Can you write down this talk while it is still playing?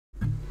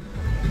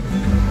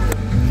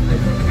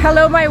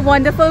Hello my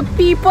wonderful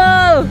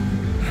people,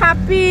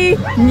 Happy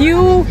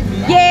New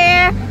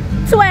Year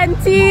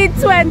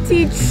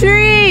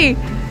 2023.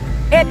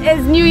 It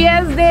is New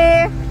Year's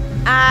Day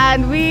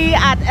and we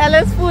at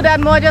Ellis Food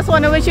and More just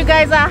want to wish you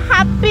guys a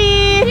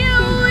happy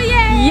New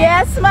Year.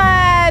 Yes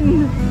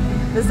man,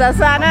 Mr.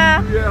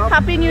 Sana,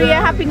 Happy New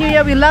Year, Happy New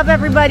Year. We love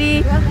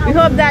everybody. We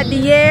hope that the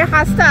year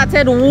has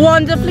started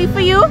wonderfully for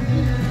you.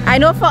 I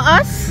know for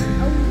us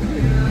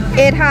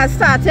it has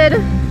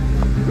started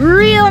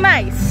real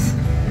nice.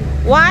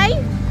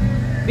 Why?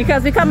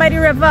 Because we come by the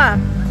river,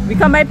 we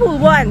come by pool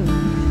 1.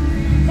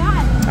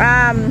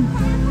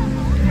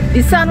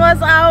 The sun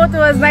was out, it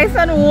was nice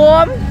and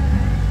warm,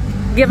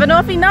 giving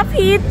off enough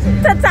heat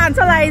to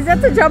tantalize you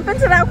to jump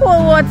into that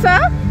cold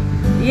water.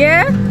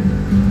 Yeah,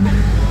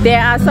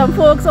 there are some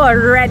folks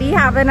already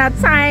having a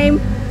time,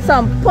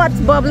 some pots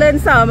bubbling,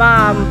 some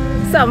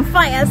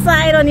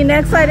fireside on the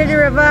next side of the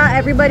river,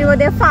 everybody with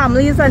their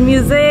families and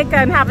music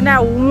and having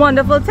a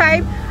wonderful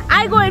time.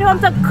 I going home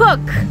to cook.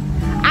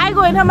 I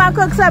going home and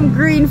cook some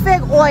green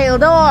fig oil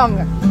dong,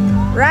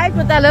 right,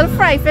 with a little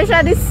fried fish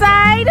at the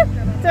side,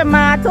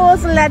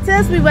 tomatoes,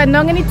 lettuce. We went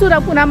down in the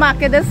Tudapuna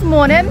market this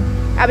morning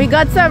and we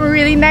got some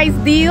really nice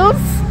deals.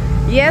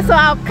 Yeah, so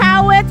I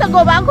can't wait to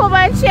go back home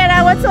and share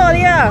that with all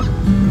you.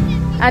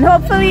 And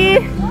hopefully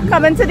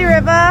coming to the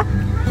river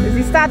is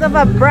the start of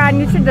a brand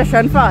new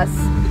tradition for us.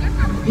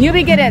 New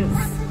beginnings.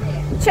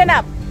 Chin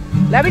up.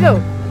 Let me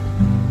go.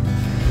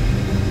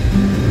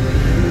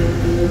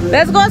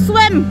 Let's go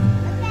swim.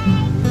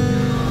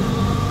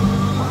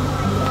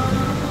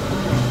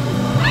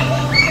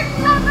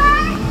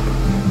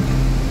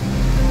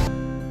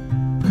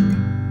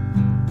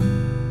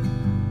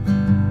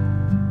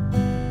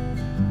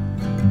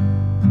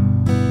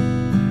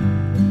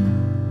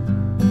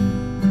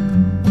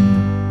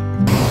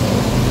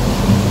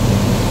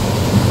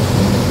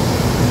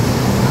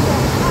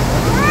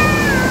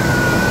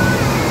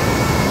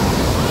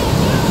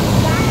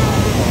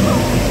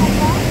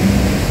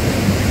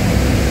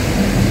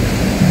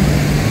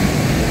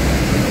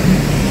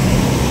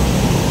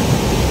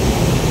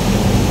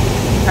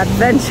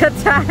 Adventure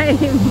time.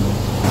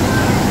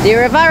 The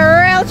river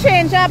real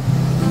change up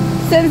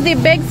since the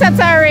big sets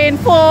of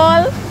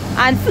rainfall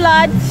and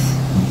floods.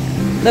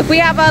 Look, we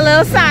have a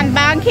little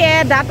sandbank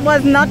here that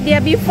was not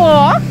there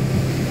before,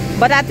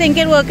 but I think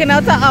it's working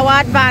out to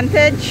our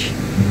advantage,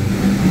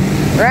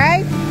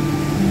 right?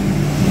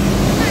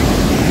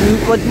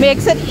 What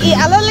makes it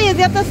a little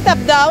easier to step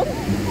down,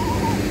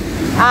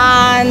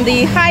 and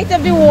the height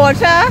of the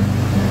water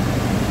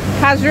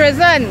has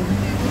risen.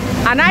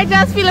 And I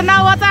just feel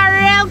now what a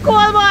real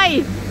cool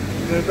boy.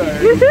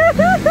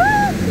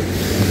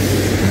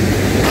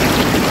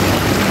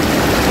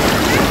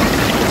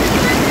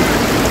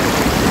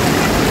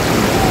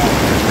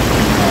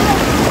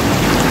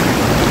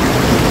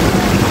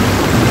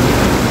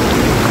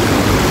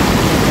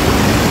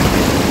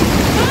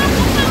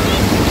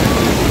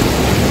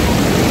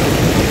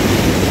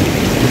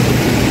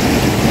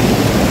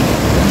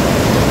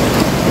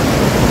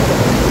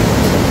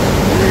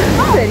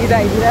 Ready,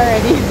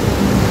 already.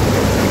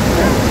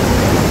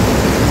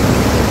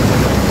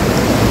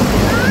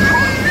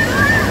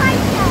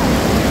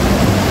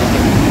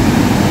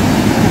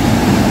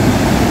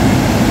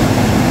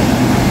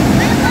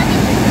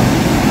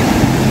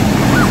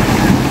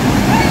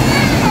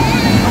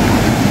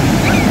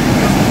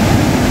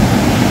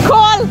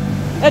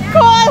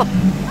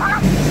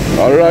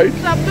 All right.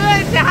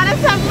 Submerged. They had a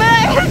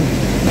submerged.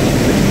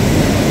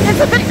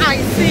 It's a bit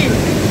icy. You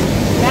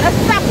gotta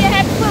stop your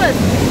head first.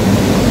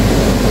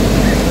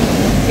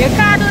 You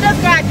can't do this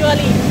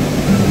gradually.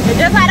 You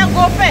just had to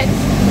go first.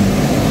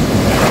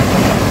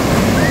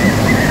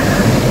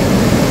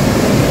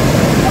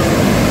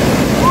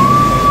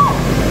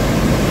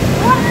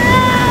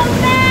 Wow,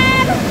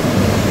 man!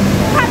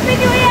 Happy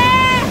New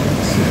Year!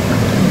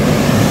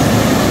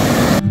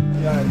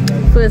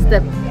 First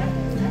step.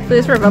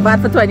 This river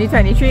bath for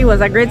 2023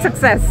 was a great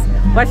success.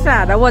 Watch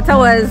that, the water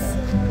was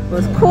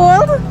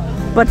cold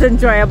but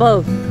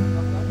enjoyable.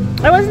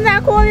 It wasn't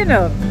that cold, you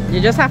know.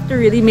 You just have to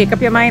really make up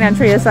your mind and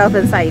throw yourself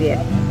inside it.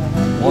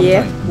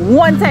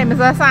 One time,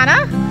 Mr.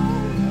 Sana.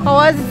 How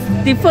was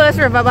the first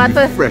river bath?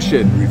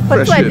 Refreshing.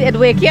 For 20, it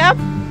wake you up?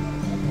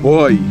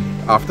 Boy,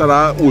 after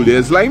that old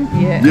days lime?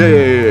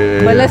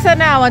 Yeah. But listen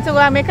now, I want to go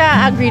and make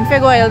a green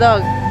fig oil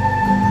dog.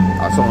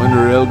 That's something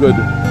real good.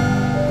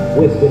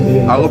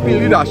 I'll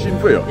peel that shit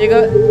for you. You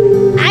go.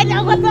 I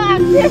know what to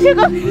ask. You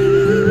go.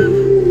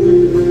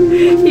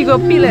 You go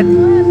peel it.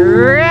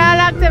 Real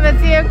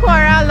activity in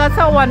Caura. Lots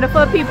of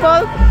wonderful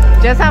people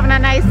just having a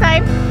nice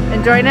time,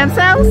 enjoying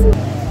themselves.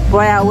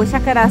 Boy, I wish I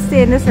could have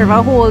stayed in this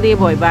river whole day,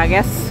 boy. But I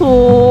get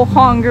so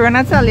hungry when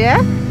I tell you.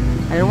 I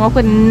don't want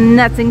to put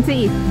nothing to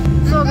eat.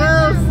 So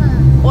girls,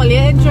 all you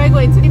enjoy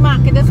going to the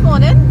market this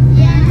morning?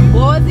 Yeah.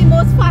 What was the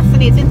most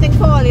fascinating thing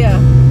for all you?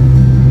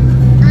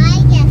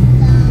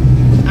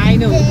 I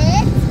know.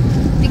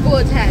 The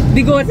goat head.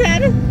 The goat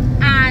head?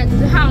 And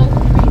how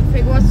green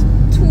fig was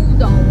 $2.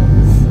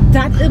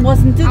 That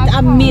wasn't it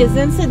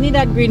amazing, Sydney,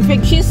 that green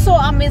fig. She's so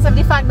amazed at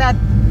the fact that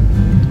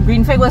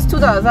green fig was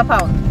 $2 a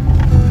pound.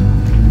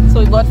 So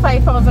we bought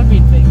 5 pounds of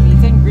green fig. We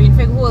eating green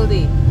fig whole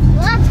day.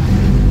 What?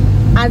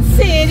 And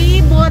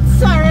Sadie bought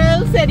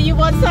sorrel. Sadie, you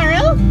bought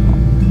sorrel?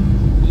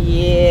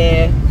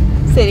 Yeah.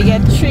 Sadie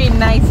get 3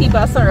 nice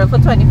Heba sorrel for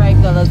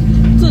 $25.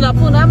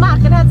 Tunapuna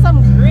market had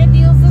some great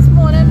deals this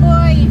morning,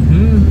 boy.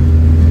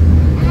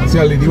 See,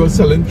 a lady was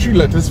selling 3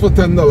 lettuce for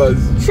 $10.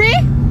 3?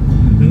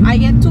 I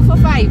get 2 for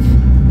 5.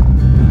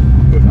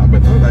 But I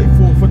better like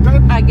 4 for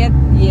 10. I get,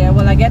 yeah,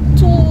 well I get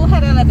 2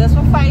 head of lettuce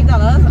for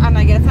 $5 and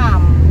I get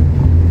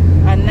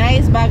a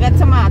nice bag of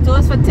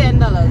tomatoes for $10.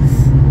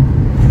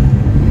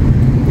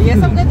 We get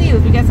some good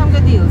deals, we get some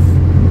good deals.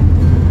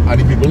 And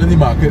the people in the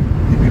market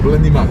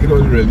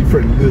were really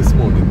friendly this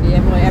morning.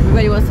 Yeah boy,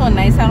 everybody was so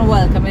nice and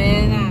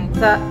welcoming.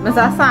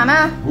 Mr.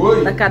 Sana,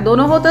 like I don't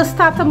know how to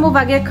start to move,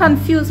 I get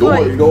confused.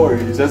 Don't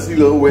worry, it's just the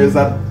little ways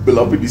that build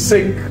up in the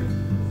sink.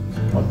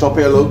 On top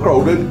here a little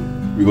crowded,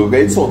 we will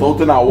get it sorted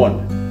out in our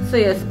one. So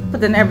you're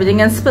putting everything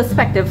in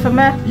perspective for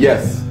me?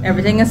 Yes.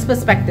 Everything is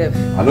perspective.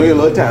 I know you're a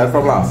little tired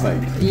from last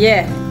night.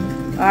 Yeah.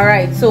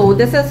 Alright, so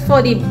this is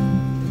for the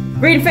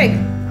green fig.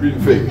 Green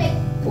fig.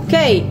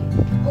 Okay.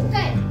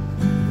 Okay.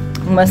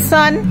 My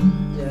son.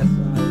 Yes,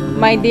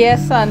 My dear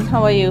son,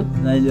 how are you?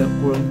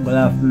 Good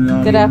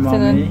afternoon. Good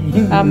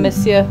afternoon. I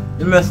miss you.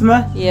 You miss me?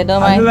 Yeah,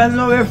 don't I mind. don't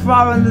know if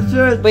far in the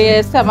church. But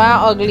you're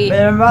somehow ugly. But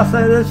I'm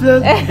outside the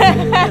church.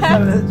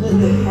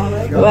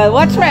 Well,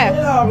 watch me.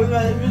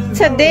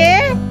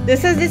 Today,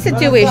 this is the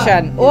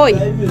situation. Oi.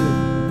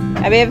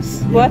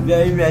 Babes, what?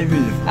 Very, very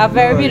beautiful.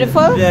 Very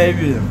beautiful? Very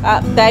beautiful.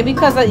 That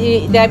because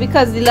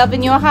the love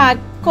in your heart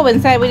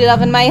coincide with the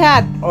love in my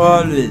heart.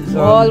 Always.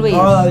 Always.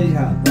 All you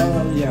have.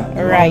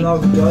 Right.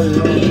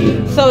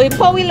 So we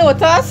pour we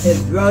lotus. It's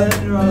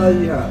running all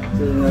you have.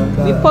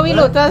 We pour we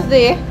lotus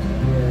there.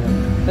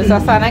 Mr.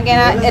 Sana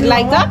again, it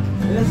light up?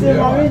 You see,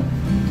 mommy?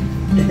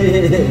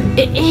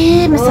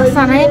 Mr.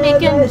 Sana, I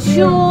making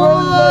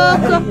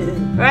joke.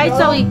 Right,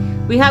 so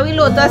we have a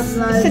lotus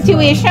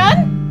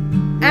situation.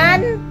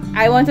 And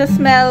I want to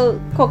smell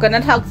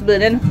coconut hugs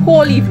burning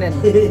whole evening.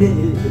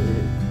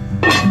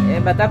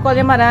 But I call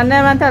your mother and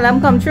them and tell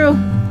them come true.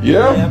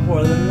 Yeah?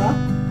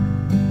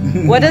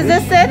 What does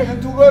this say?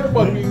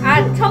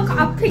 I took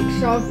a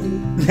picture of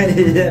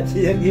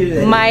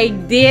you. My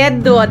dear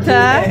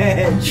daughter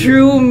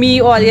drew me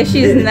all year.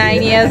 She's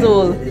 9 years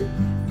old.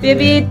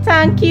 Baby,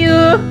 thank you.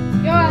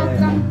 You're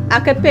welcome.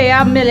 I could pay you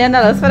 $1 million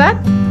for that.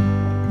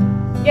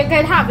 You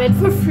can have it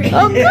for free.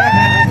 Oh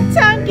God,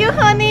 thank you,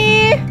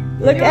 honey.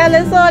 Look,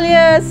 Alice all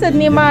here,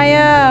 Sydney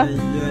Maya.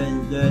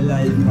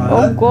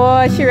 Oh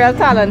God, she real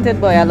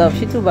talented boy. I love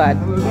she too bad.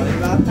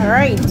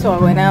 Alright, so I'm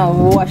gonna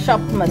wash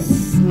up my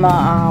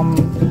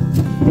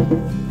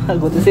I'll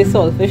go to say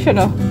saltfish, you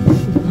know.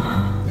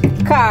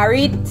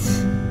 Carrot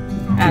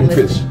and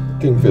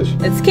Kingfish.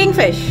 it's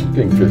kingfish.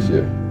 Kingfish,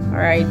 yeah.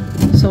 Alright,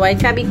 so I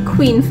can be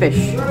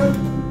queenfish.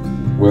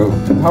 Well,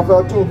 have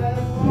that too.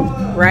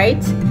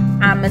 Right?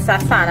 And Mr.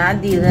 Sana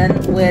dealing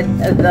with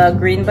the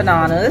green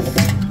bananas.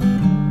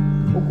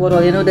 Oh God,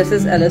 all you know this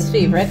is Ella's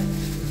favorite.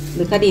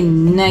 Look at the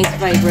nice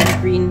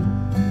vibrant green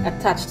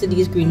attached to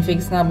these green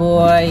figs now,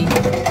 boy.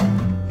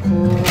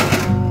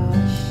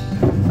 Gosh.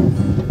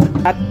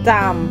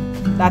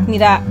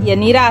 That you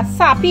need a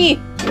sappy.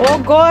 Oh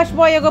gosh,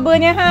 boy, you go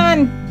burn your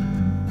hand.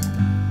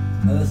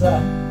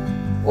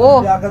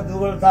 Oh.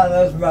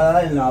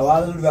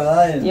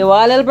 You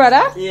want a little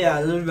brother? Yeah,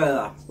 a little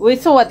brother.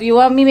 Wait, so what? You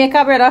want me make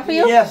a brother for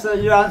you? Yes, sir,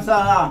 you answer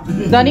now.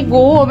 Don't you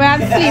go home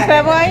and sleep,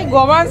 boy? Go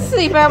home and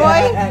sleep,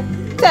 boy.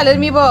 Telling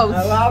me about.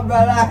 I want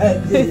brother.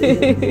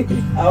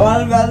 I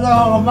want brother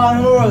on my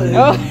hole.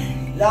 Oh.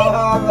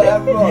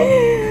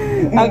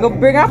 I'm gonna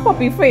bring a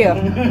puppy for you.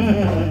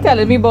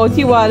 Telling me about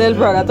you want a little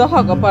brother to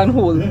hug up and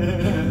hold.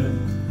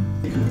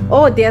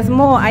 Oh, there's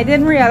more. I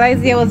didn't realize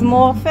there was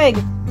more fig.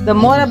 The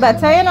more the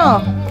better, you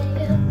know.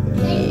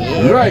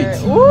 Right.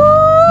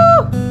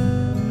 Woo!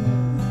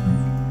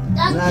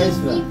 Nice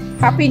one.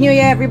 Happy New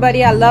Year,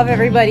 everybody. I love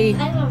everybody.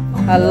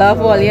 I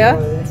love all you.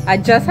 I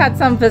just had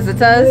some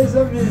visitors.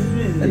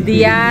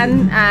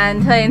 Diane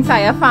and her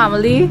entire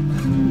family.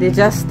 They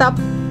just stopped.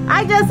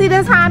 I just see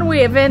this hand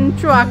waving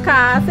through a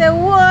car. I said,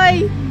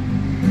 why?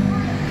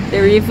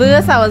 The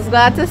reverse, I was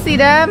glad to see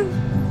them.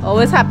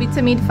 Always happy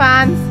to meet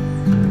fans.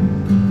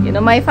 You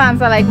know, my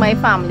fans are like my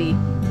family.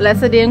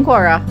 Blessed day in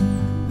Caura.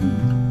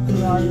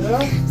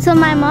 So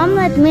my mom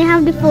let me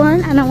have the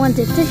phone and I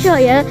wanted to show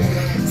you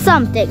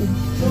something.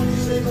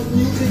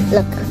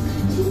 Look.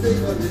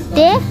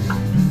 There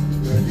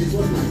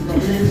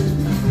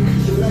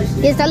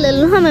is a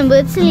little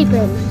hummingbird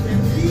sleeping.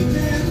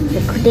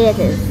 Look, there it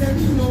is.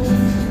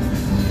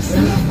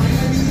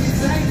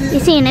 You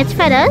seeing its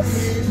feathers?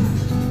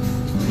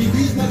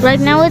 Right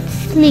now it's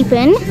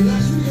sleeping.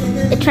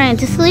 It's trying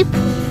to sleep.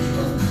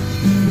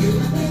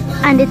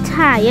 And it's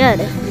tired.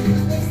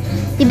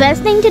 The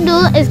best thing to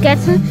do is get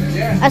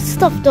a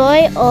stuffed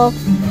toy or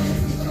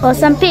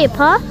some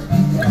paper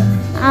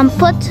and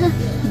put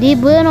the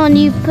bird on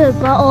the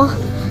paper or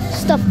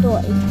stuffed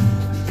toy.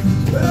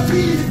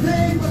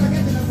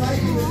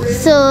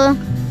 So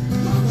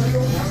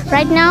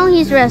right now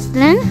he's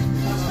resting,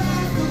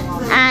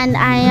 and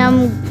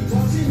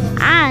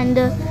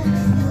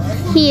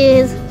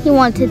he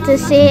wanted to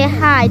say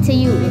hi to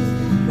you.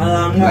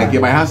 Like you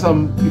might have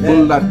some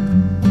people that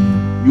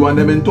you and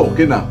them in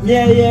talking now.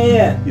 Yeah.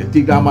 You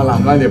take that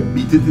malanga and you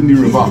beat it in the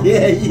river.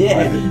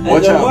 Yeah.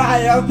 Watch out.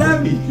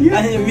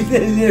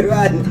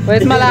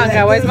 Where's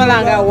Malanga? Where's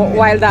Malanga?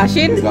 Wild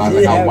dashing?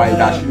 Like a wild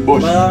dashing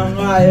bush.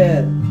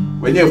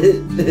 When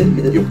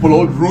you pull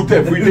out root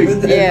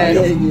everything. Yeah.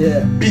 And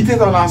you beat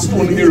it on a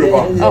stone in the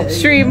river.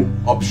 Upstream.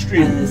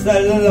 Upstream.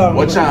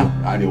 Watch out.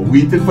 And you're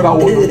waiting for that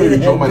water to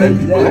reach out and then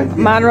people like.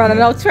 Man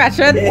running out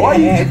stretching.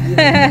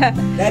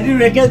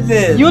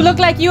 You look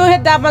like you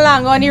hit that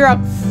Malanga on the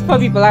rocks for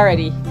people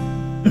already.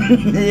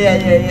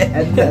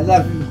 Yeah.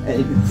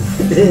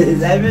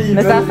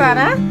 Mr.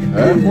 Sana?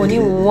 Only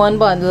one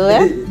bundle,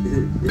 eh?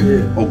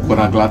 Oh, God,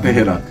 I'm glad to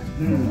hear that.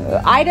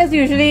 I just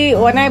usually,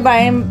 when I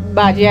buy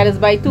bhaji, I just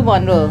buy 2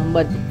 bundles.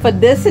 But for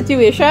this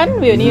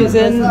situation, we're only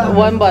using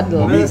 1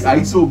 bundle.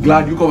 I'm so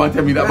glad you come and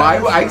tell me that.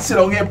 But I sit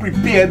down here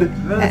prepared to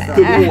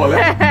go all,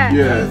 eh?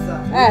 Yeah.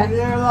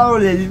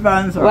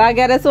 Where I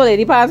get this old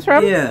lady pants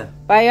from? Yeah.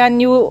 Buy a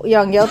new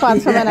young girl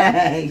pants from her.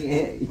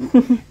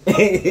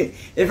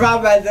 If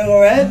I'm at the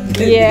red?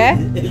 Yeah.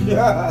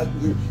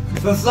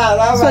 So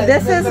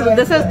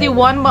this is the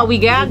one, but we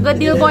get a good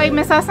deal, boy,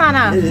 Mr.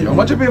 Sana. How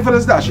much you pay for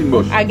this dashing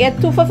bush? I get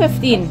 2 for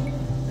 15.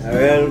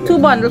 2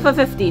 bundles for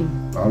 15.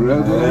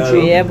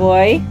 Yeah,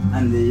 boy.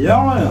 And the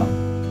young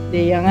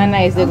The young and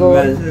nice they go.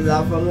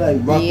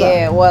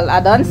 Yeah, well,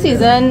 I done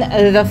season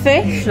the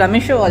fish. Let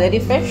me show all of the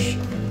fish.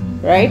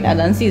 Right, I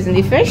done season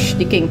the fish,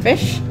 the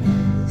kingfish.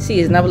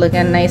 Season up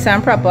looking nice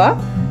and proper.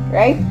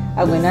 Right,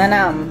 I'm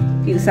gonna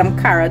peel some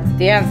carrots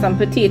there and some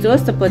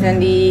potatoes to put in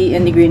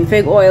the green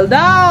fig oil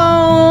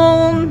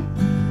down.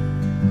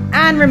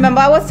 And remember,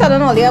 I was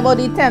telling earlier about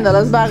the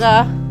 $10 bag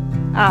of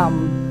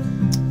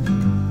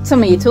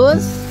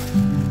tomatoes.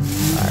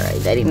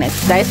 Alright,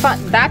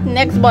 that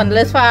next bundle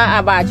is for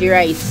a bhaji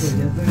rice.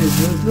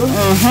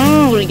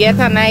 We get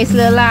a nice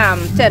little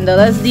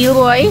 $10 deal,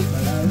 boy.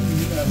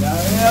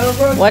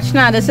 Watch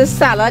now, this is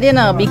salad, you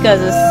know,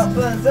 because it's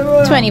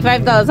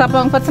 $25 a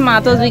pound for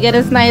tomatoes. We get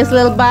this nice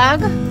little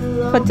bag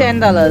for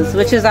 $10,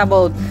 which is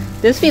about,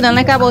 this feeling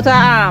like about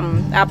a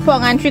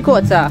pound and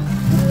 3/4.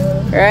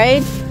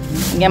 Right?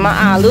 Get my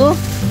aloo,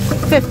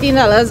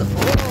 $15.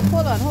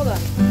 Oh, hold on.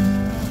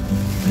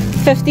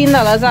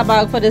 $15 a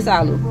bag for this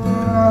aloo.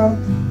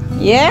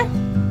 Yeah?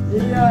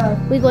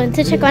 We're going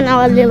to check on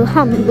our little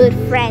hummingbird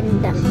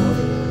friend.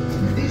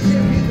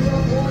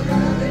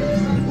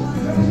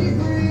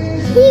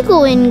 He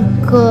going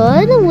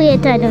good.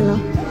 Wait, I don't know.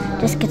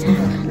 Just get out.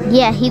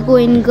 Yeah, he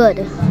going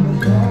good.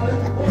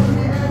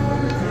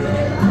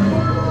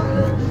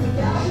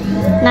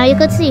 Now you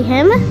could see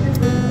him,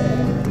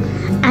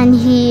 and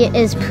he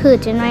is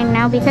perching right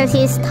now because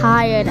he's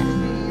tired.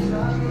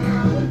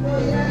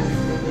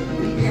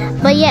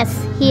 But yes,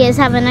 he is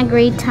having a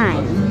great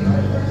time.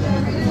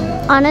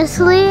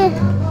 Honestly,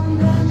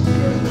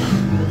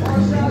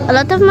 a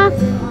lot of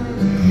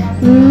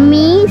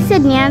me,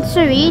 Sydney and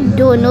Suri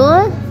don't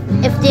know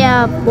if they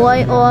are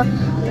boy or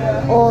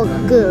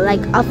girl,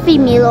 like a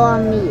female or a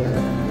male.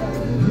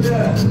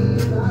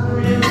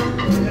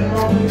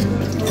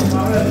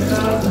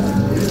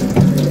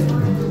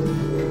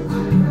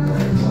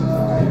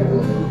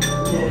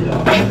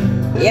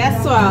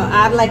 Yes, so I'll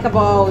add like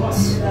about,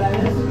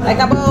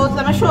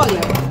 let me show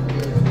you.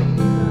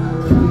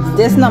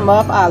 This number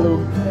of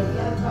aloo.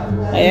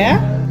 Yeah?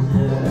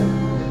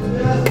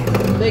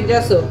 Like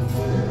just so.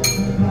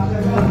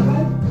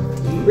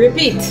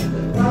 Repeat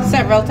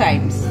several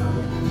times.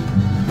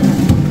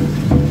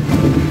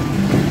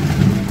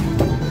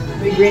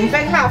 We green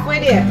fig halfway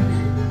there.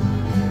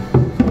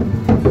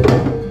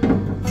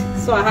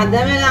 So I had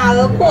them in a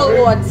little cold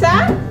water,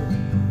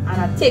 and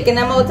I'm taking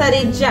them out of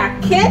the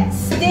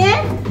jackets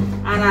there.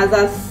 And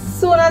as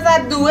soon as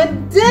I do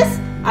this,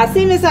 I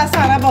see Mr.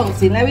 Sana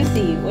bouncing. Let me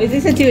see. What is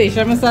the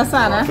situation, Mr.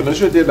 Sana?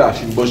 Finish with your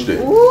dashing bush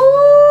there.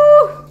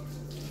 Ooh.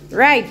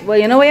 Right. Well,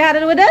 you know what you had to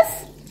do with this?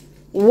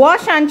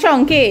 Wash and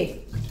chunky.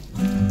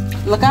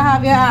 Look, I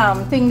have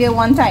your thing there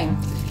one time.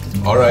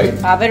 Alright.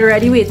 Have it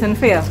ready waiting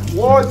for you.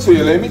 What? So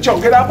you let me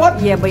chunk it up,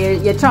 what? Yeah, but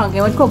you're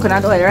chunking with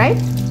coconut oil, right?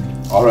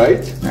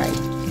 Alright. Right.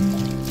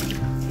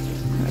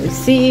 You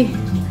see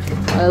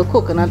a little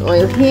coconut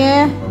oil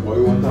here. What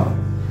do you want now?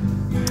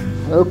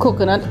 A little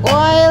coconut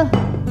oil.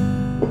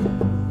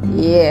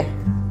 Yeah.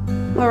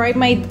 Alright,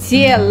 my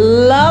dear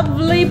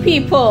lovely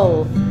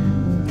people.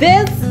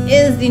 This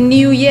is the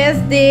New Year's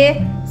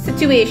Day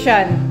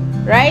situation,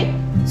 right?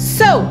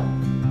 So,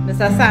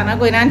 Mr. Sana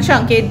going and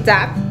chunky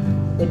that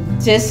with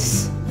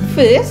this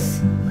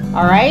first,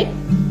 alright?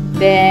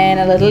 Then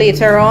a little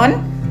later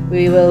on,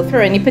 we will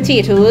throw in the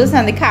potatoes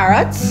and the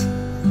carrots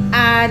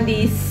and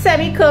the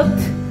semi-cooked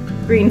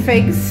green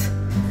figs.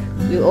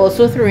 We'll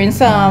also throw in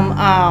some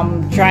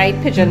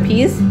dried pigeon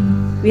peas.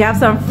 We have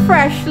some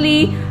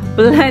freshly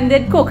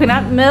blended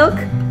coconut milk,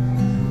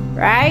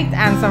 right?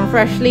 And some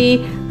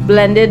freshly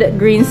blended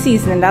green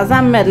seasoning. That's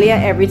a medley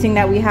of everything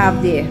that we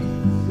have there.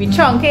 We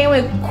chunking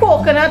with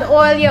coconut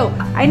oil, yo.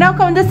 I now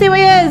come to see what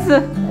it is.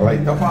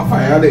 Light up our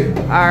fire there.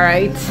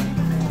 Alright.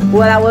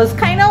 Well, I was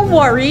kind of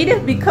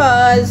worried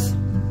because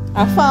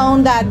I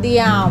found that the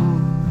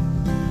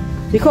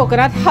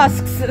coconut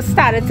husks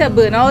started to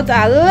burn out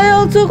a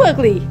little too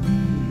quickly.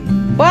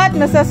 But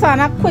Mr.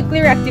 Sana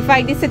quickly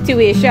rectified the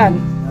situation.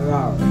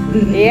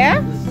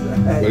 Yeah?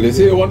 Well, you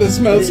say you want to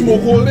smell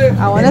smoke all day?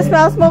 I want to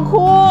smell smoke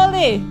all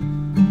day.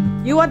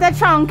 You want a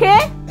chunky?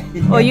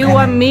 Or you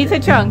want me to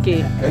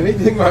chunky?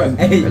 Anything, man.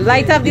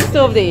 Light up the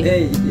stove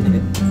there.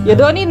 You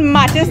don't need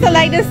matches to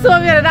light the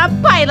stove. You're not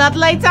pilot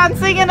lights and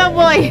singing, a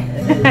boy.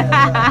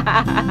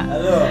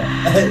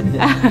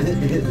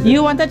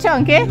 You want a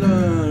chunky?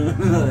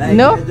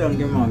 No?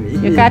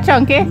 You can't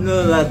chunky?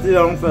 No, that's too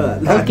young for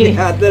that. Okay.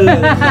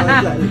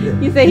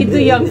 You say he's too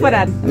young for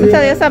that. Let me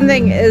tell you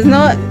something. It's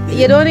not,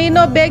 you don't need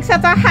no big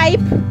set of hype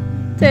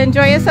to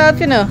enjoy yourself,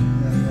 you know.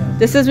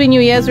 This is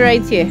New Year's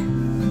right here.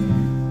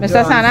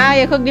 Mr. Sana,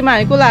 you cooked the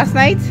manico last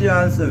night?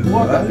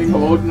 What? I think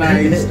about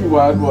nice to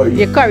bad boy.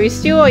 Your curry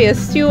stew or your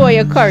stew or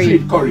your curry?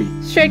 Straight curry.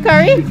 Straight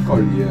curry? Straight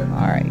curry, yeah.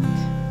 Alright.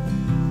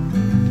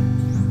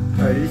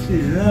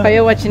 Are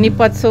you watching the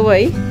pot so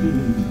way?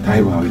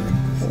 Time.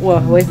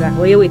 What is that?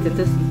 What are you waiting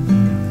to see?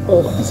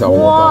 Oh, It's a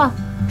water.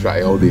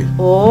 Dry all day.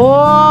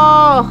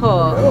 Oh,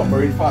 Yeah,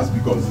 very fast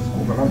because it's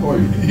coconut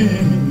oil.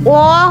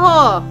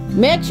 oh.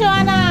 Make sure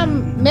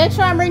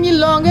and bring the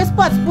longest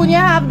pot spoon you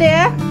have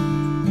there.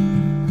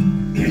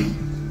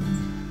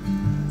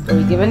 So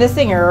we're giving this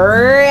thing a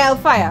real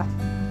fire.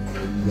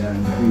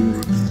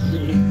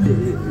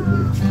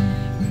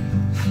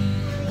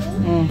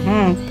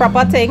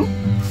 Proper thing.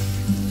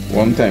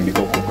 One time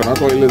because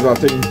coconut oil is a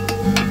thing.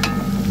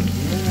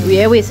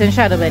 We are wasting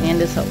shadow bunny in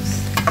this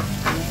house.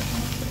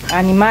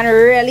 And the man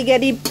really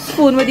get the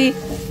spoon with the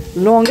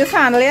longest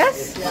handle,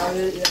 yes?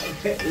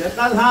 You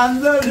can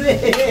handle me.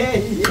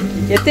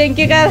 You think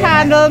you can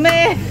handle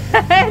me?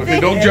 Okay,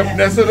 don't jump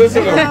next to this.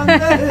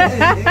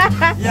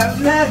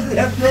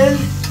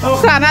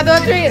 Sana,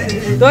 don't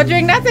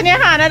drink that in your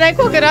hand and I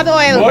coconut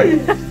oil. Boy.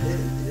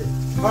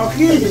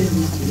 Okay.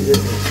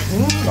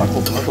 That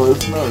coconut oil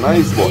smell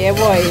nice, boy. Yeah,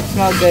 boy, it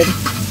smells good.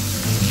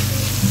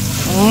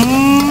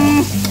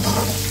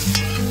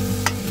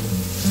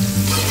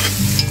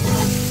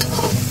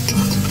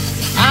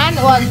 And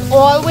as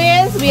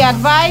always, we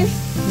advise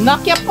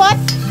knock your pot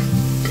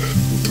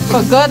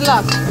for good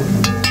luck.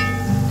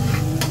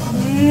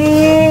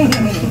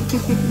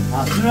 I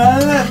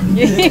smell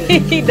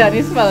it. He done,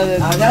 he smells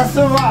it. I got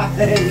some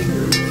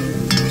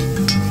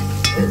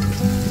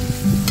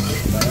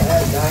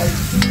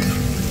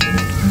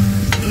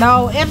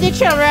Now, if the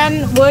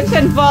children weren't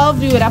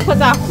involved, we would have put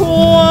a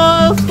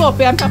whole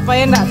scorpion pepper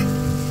in that.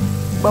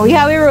 But we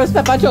have a roast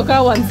pepper choker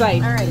on one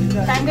side. Alright,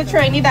 time to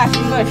try the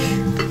dashing bush.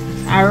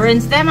 I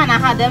rinsed them and I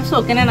had them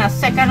soaking in a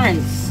second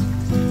rinse.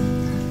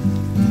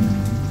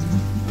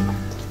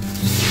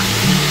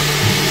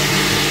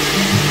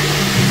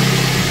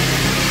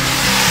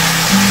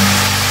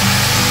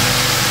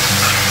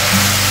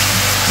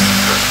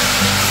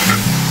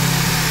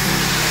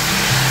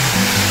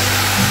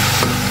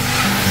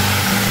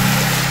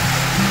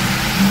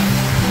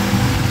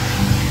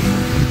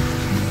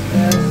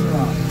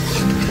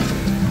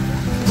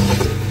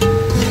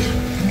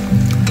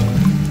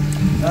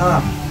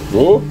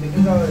 Go.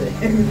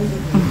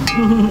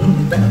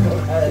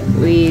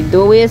 We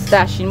do waste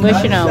dashing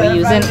bush, you know. We're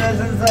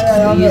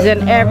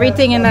using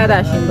everything in that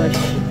dashing bush.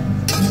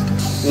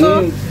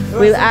 So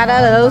we'll add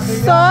a little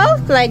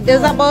salt, like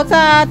this, about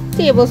a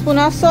tablespoon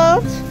of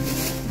salt,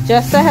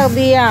 just to help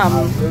the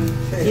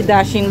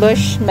dashing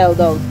bush melt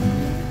down.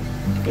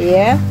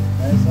 Yeah.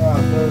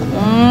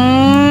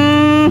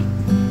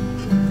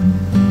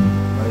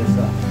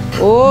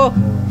 Oh,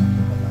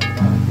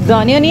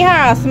 Donnie only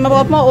harassed me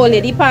about my old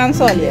lady pants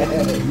earlier.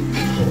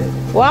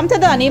 Warm to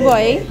Donnie,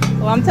 boy.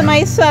 Warm to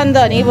my son,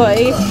 Donnie,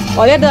 boy.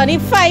 Oh, you're Donnie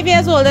 5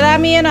 years older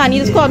than me, and he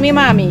just call me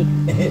mommy.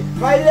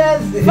 5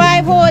 years.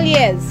 5 whole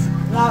years.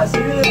 No,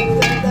 seriously.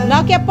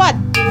 Knock your pot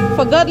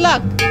for good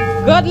luck.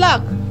 Good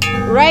luck.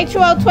 Right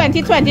throughout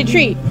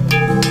 2023.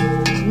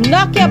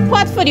 Knock your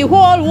pot for the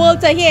whole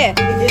world to hear.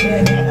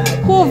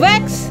 Who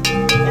vex?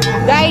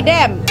 Guide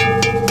them.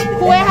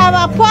 Who have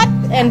a pot?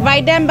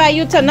 Invite them by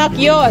you to knock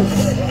yours.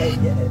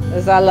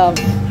 That's our love.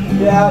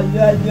 Yeah.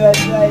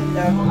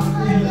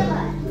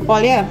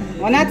 Olia,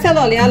 when I tell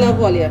Olia, I love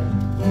Olia.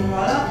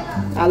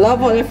 I love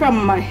Olia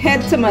from my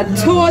head to my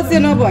toes, you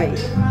know, boy.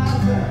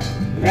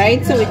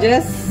 Right? So we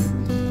just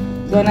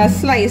gonna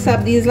slice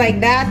up these like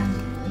that.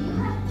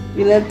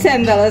 We little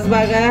 $10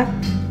 bag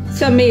of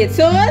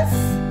tomatoes.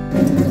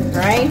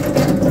 Right?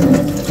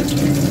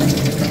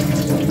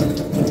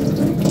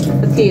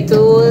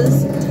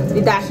 Potatoes.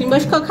 The dashing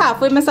bush cook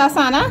halfway, Mr.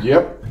 Sana?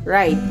 Yep.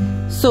 Right.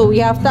 So we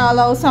have to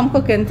allow some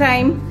cooking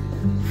time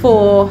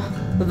for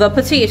the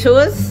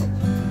potatoes.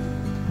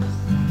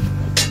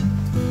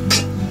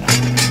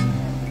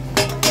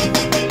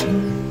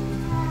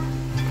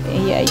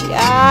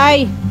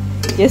 Ay.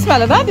 You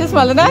smell that? You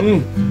smell that?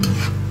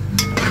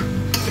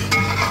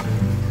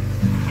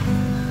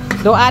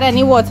 Don't add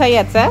any water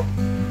yet, sir.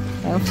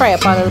 And fry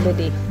up a little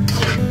bit.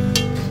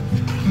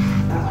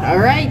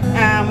 Alright,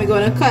 we're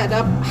going to cut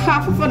up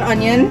half of an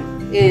onion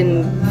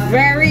in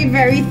very,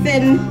 very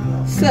thin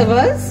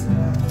slivers.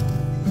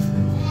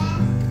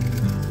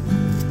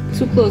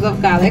 2 cloves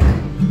of garlic.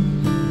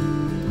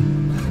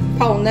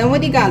 Pound them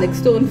with the garlic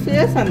stone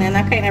first, and then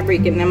I kind of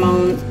breaking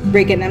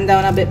them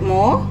down a bit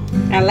more.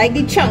 I like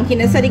the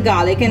chunkiness of the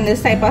garlic in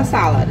this type of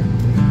salad.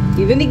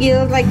 Even the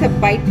girls like to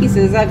bite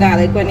pieces of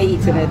garlic when they're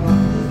eating it.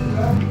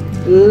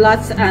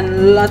 Lots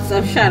and lots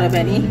of shadow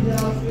benny.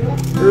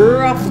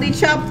 Roughly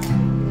chopped,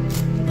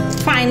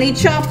 finely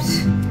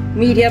chopped,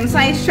 medium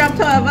size chopped,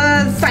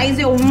 however size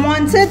you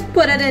want it,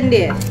 put it in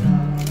there.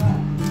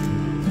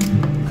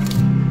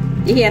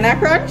 You hear that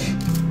crunch?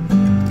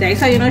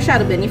 That's how you know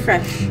shadow benny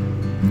fresh.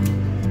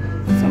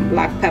 Some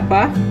black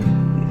pepper,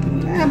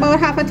 about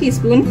half a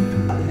teaspoon,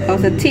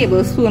 about a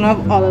tablespoon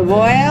of olive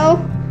oil,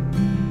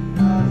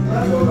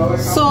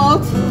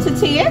 salt to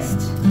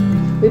taste.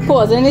 We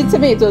pause in the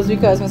tomatoes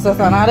because Mr.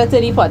 Sana had a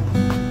titty pot.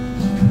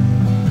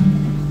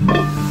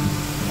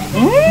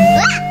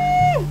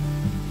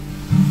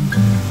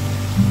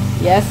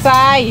 Yes,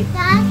 I.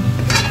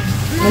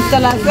 Mr.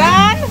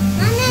 Lazan.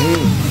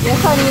 Yes,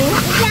 honey.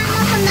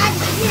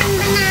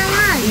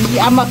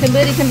 I'm making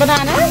berries and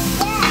bananas.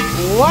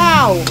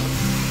 Wow.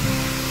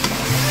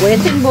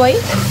 Waiting, boy.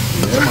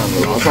 Yeah, man.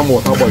 We'll some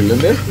water boiling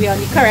there. We on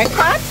the correct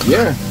part?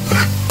 Yeah.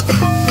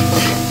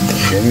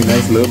 Get me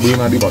nice little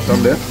brown at the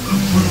bottom there.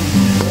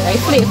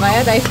 Nice flavor,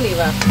 yeah, nice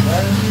flavor.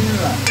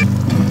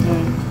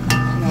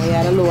 Now we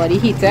have to lower the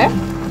heat,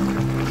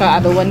 because I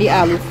don't want the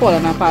aloo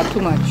falling apart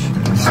too much.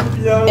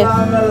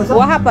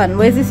 What happened?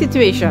 Where's the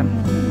situation?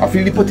 I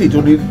feel the potato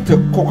need to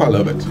cook a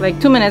little bit. Like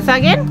 2 minutes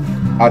again?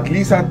 At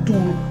least at 2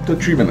 to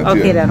 3 minutes.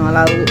 Okay, yeah. then well,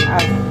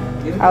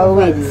 I'll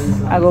wait.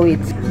 I'll go wait.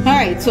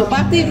 Alright, so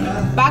back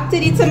to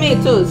the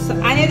tomatoes.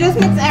 And you just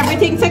mix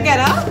everything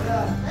together,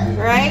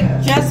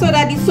 right? Just so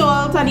that the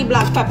salt and the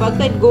black pepper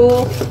could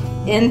go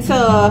into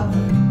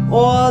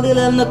all the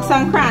little nooks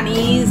and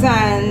crannies,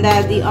 and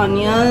that the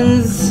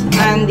onions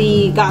and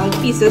the garlic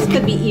pieces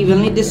could be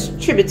evenly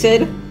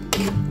distributed.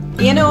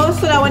 You know,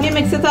 so that when you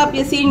mix it up,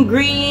 you're seeing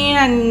green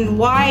and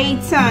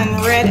white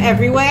and red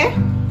everywhere.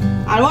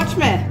 And watch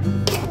me.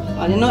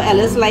 All you know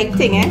Ellis like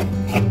thing, eh?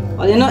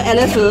 All you know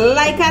Ellis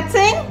like a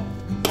thing?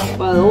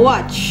 Well,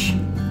 watch.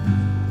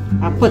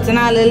 I'm putting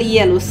a little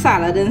yellow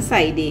salad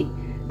inside it.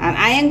 And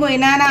I ain't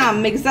going on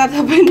and mix that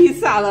up in the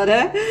salad,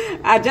 eh?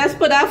 I just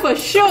put that for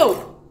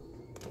show.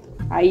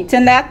 I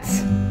eating that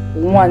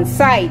one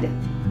side.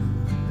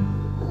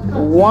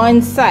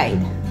 One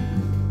side.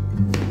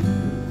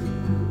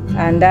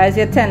 And there's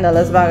your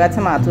 $10 bag of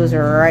tomatoes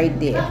right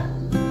there.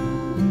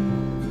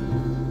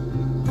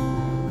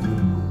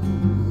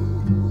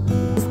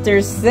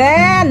 Mr.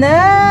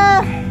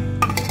 Santa.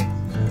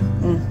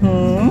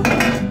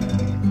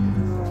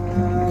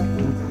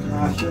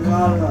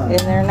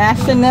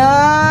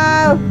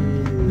 International.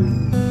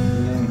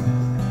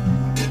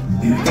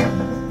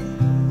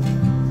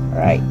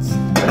 Right.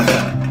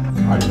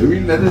 Alright, we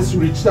let us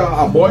reach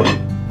the boil,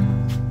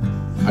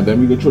 and then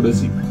we go through the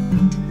soup.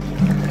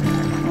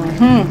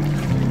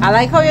 I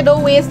like how you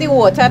don't waste the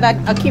water that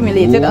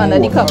accumulated under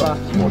the cover.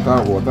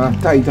 Water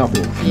tight up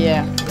here.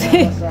 Yeah.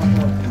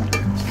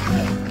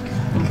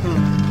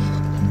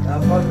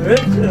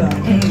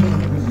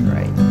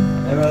 Right.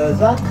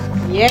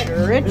 Yeah,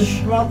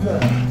 rich.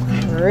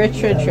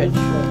 Rich.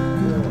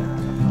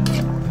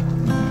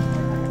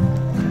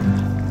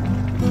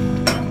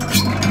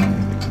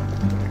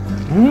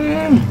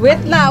 Wait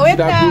now.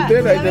 That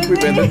good there, I can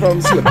prevent it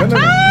from slipping.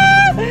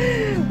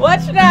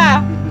 Watch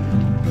that.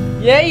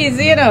 Yeah,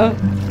 easy, you know.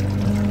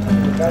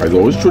 I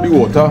always throw the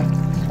water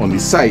on the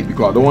side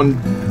because I don't want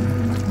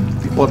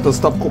the pot to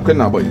stop cooking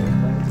now, boy.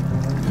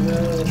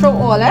 Throw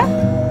all, eh?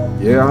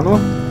 Yeah, I know.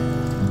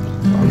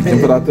 I'm waiting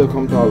for that to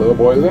come to a little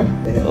boil there.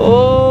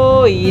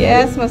 Oh,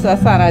 yes, Mr.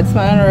 Sana. It's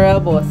smelling real,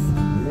 boss.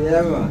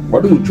 Yeah, man.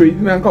 What do you trade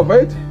in and cover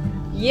it?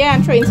 Yeah,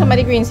 I'm throwing some of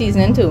the green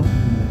seasoning too.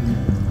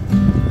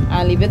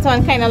 And leave it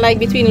on kind of like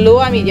between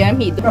low and medium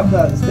heat.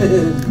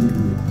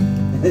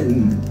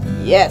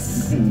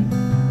 Yes.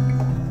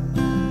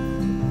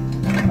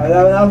 I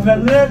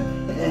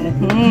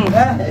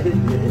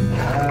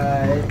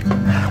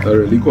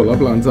really call up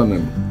plants on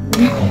them.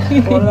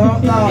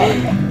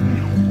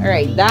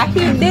 Alright, that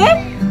heat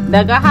there,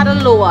 that got had a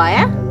lower,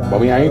 eh? But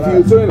me, I ain't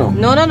feel so, you know.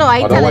 No,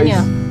 I telling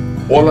you.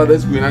 All of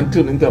this going and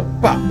turn into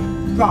pap.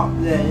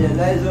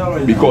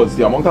 Because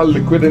the amount of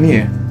liquid in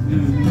here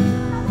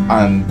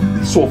and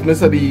the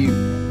softness of the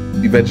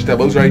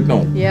vegetables right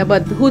now. Yeah,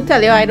 but who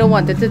tell you I don't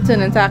want it to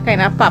turn into a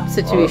kind of pap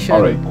situation?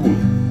 Alright, cool.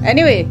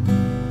 Anyway.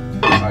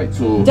 Alright,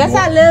 so just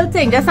a little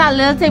thing,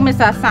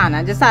 Mr.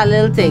 Sana. Just a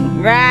little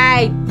thing.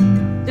 Right.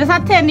 Just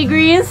at 10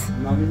 degrees.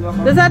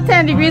 Just at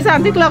 10 degrees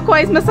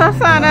anti-clockwise, Mr.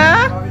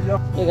 Sana.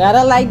 You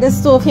gotta light the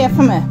stove here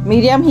for me.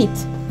 Medium heat.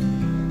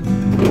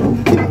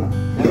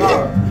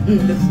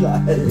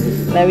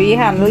 Let me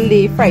handle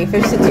the fried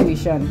fish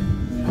situation.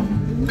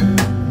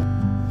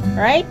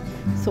 Right?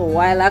 So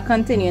while I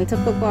continuing to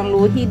cook on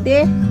low heat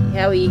there,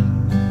 here we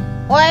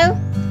oil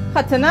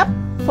hotting up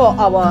for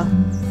our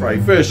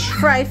Fried fish.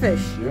 fried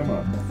fish. Yeah,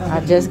 man.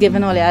 I've just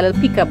given all a little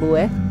peekaboo,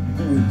 eh?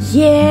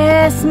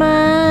 Yes,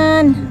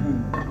 man.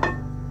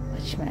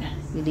 Watch, man.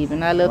 You're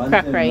leaving a little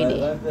crack right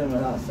there.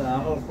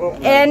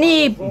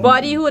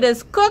 Anybody who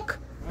does cook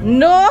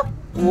know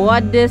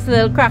what this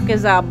little crack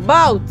is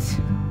about.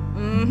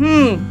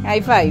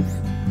 High five.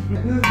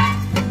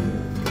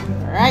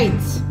 Right.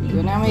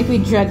 We're gonna make a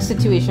dredge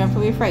situation for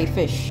the fried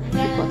fish.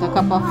 We put a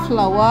cup of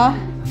flour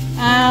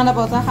and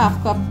about a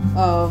half cup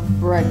of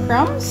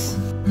breadcrumbs.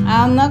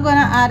 I'm not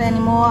gonna add any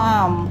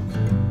more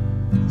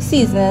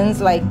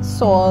seasonings like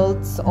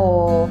salt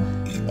or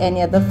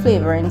any other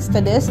flavorings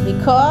to this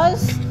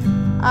because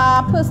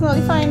I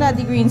personally find that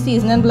the green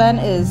seasoning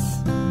blend is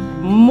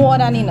more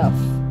than enough.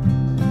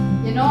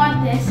 You know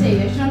what they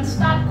say, you shouldn't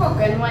start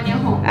cooking when you're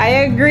home. I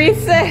agree,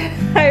 sir.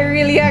 I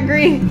really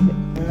agree.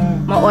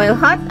 My oil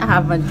hot, I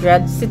have my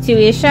dredge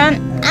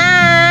situation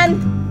and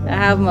I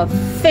have my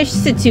fish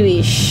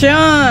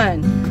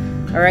situation.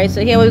 Alright,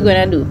 so here we're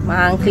gonna do my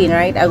hand clean,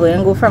 right? I'm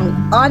gonna go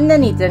from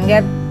underneath and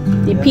get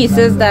the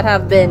pieces that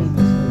have been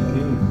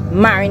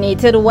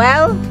marinated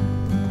well.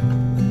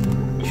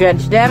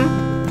 Dredge them.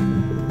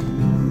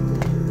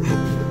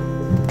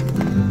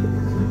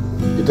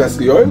 You test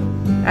the oil?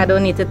 I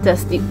don't need to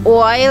test the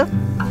oil.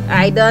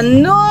 I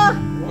don't know.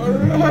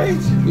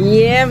 Alright.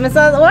 Yeah,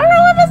 Mr. What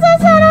wrong with Mr.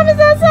 Sana,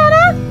 Mr. Sana?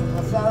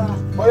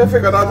 How you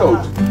figure that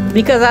out?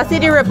 Because I see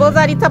the ripples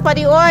at the top of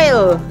the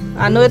oil.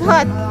 I know it's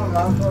hot.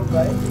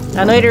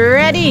 I know it's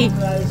ready.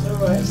 That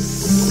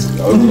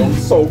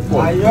was so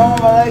fun.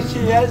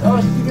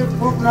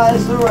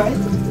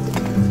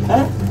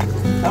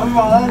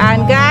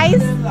 And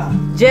guys,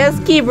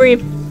 just keep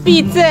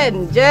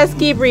repeating. Just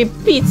keep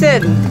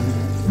repeating.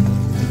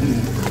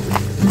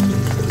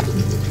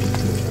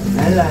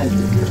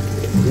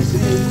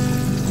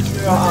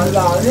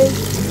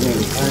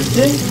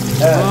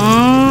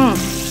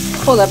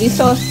 Hold up your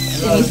sauce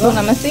in your spoon,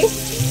 let me see.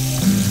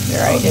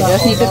 Alright, you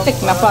just need to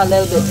thicken up a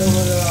little bit.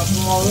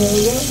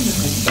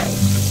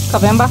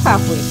 Cover them back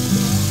halfway.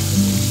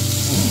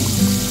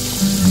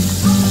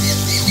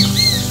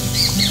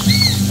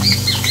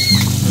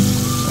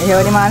 You hear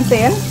what the man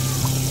saying?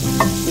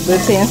 The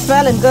bird saying,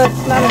 smelling good,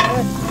 smelling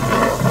good.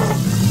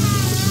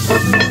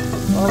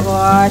 Oh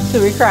God,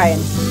 Suri crying.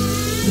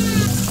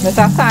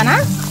 Mr. Sana,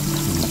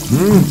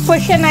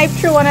 push your knife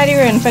through one of the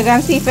ring figure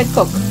and see if it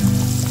cook.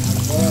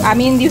 I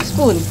mean the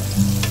spoon.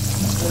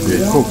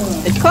 It cook.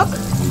 It cook?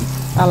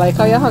 I like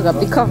how you hug up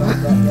the cover.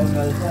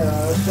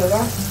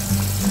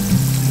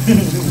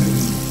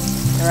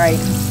 Right.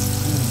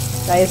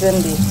 Guys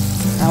in there.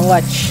 And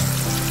watch.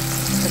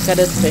 Look at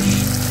this fish.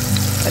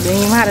 I don't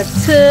even have to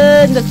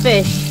turn the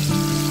fish.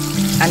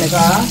 And it's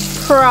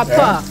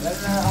proper.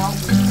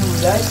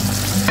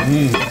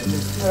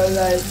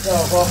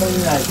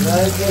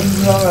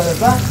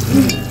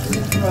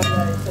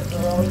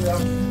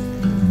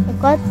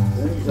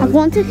 I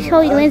want to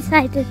show you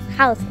inside this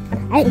house that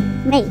I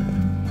made.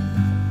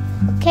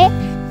 Okay,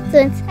 so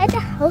inside the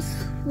house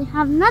we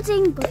have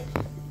nothing but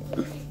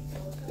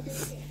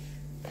this.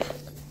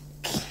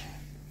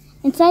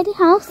 Inside the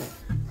house,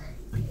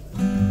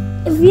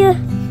 if you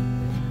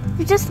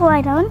just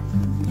lie down,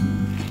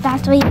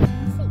 that's what you can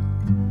see.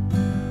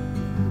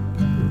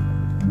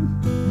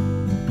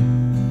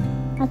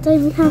 That's why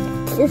we have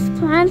this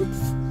plants,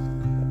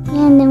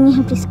 and then we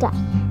have the sky.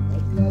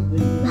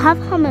 We have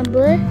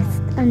hummingbirds,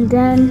 and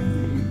then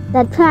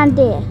that plant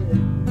there.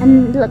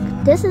 And look,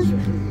 this is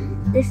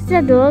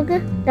a dog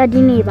that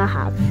the neighbor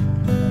have.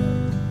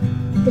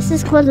 This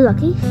is called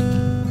Lucky.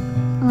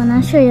 I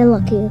wanna show you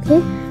Lucky,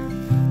 okay?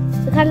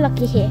 Look at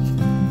Lucky here.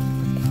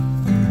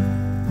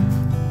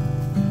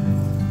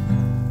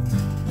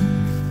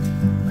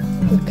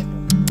 Look.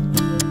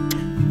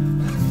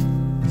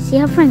 See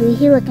how friendly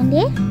he looking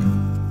there?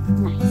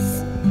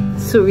 Nice.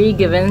 Suri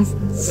giving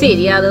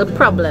Sadie a little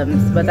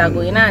problems, but I'm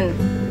going on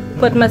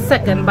put my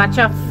second batch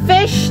of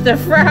fish to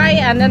fry,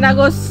 and then I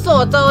go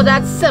sort out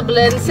that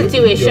sibling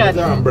situation.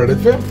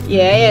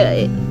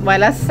 Yeah.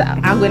 While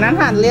I'm going and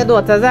handle your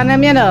daughters and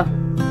them, you know.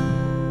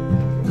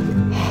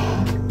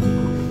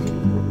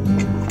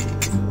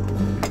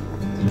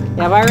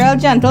 You have a real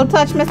gentle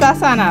touch, Mr.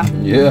 Sana.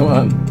 Yeah,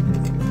 man.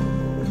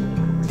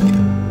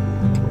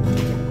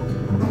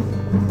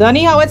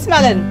 Donnie, how it's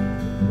smelling?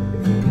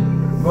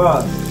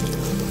 What?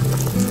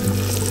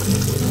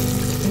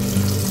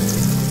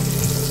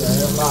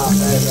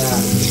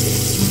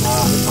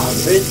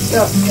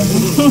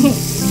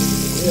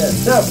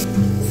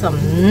 Some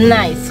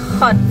nice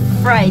hot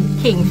fried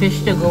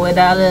kingfish to go with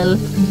that little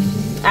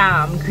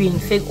green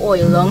fig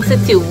oil long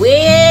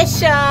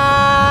situation.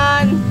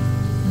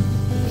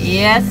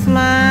 Yes,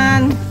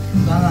 man.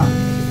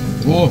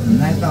 Oh.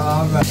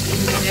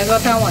 There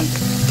got that one.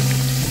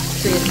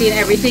 So you see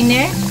everything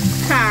there?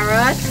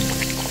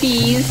 Carrots,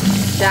 peas,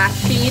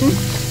 dasheen,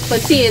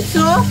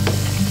 potato.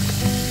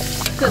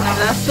 Turn of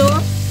that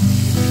stove.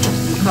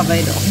 Cover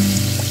it up.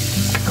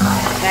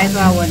 That's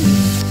what I want.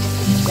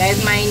 That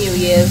is my New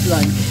Year's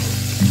lunch.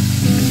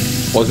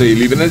 Or so you're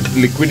leaving it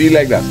liquidy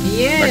like that?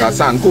 Yeah. Like a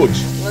sand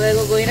coach? Well, they're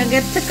going to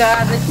get thicker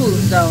as it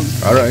cools down.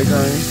 Alright.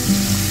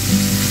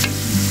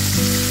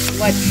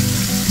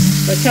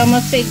 Watch how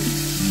my fig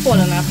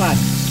falling apart.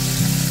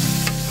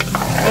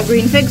 The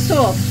green fig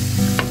soft.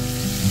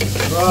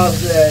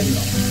 Right.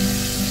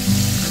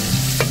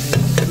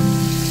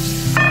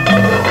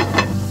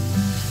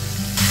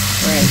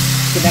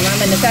 Give them a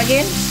minute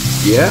again.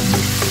 Yeah.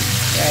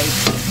 Right.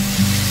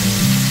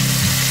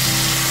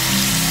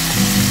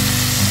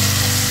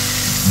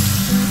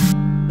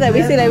 Let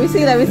me see.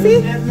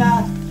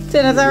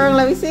 Turn it around,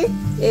 let me see.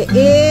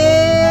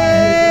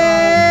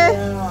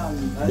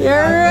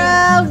 You're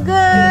real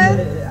good.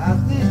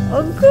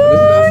 Oh,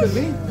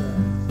 good.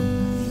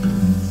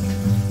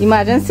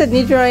 Imagine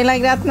Sydney drawing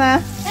like that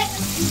now.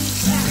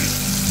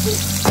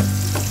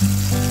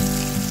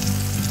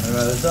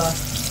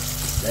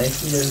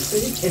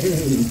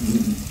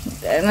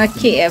 Not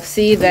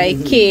KFC, like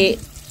KFF.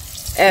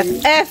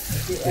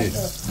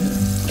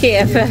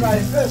 KFF.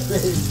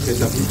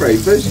 Fried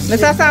fish.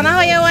 Mr. Sana,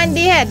 how you want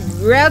the head?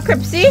 Real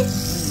crispy?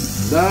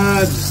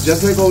 Nah,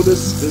 just like how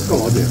this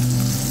come out here.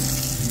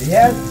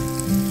 Yeah.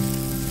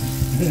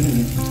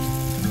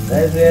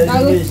 That's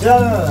really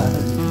good.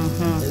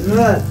 Isn't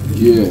it?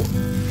 Yeah.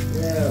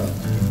 Yeah.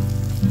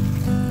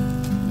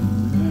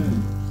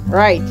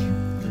 Right.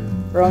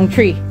 Wrong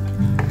tree.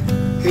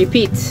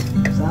 Repeat.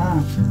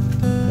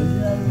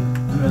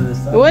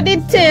 What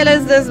detail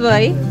is this,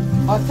 boy?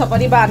 On top of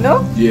the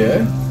bando?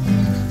 Yeah.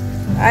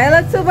 I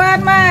look too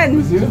bad, man.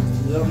 With you?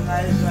 Look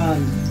nice, man.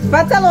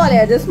 But tell all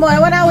you, this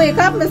morning when I wake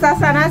up, Mr.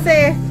 Sana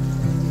say,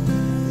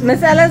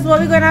 Miss Ellis,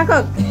 what we gonna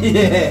cook?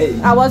 Yeah.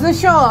 I wasn't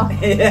sure.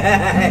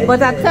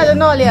 But I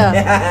telling all you,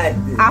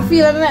 I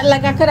feel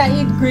like I could have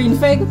eat green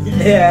fig,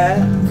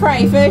 Yeah.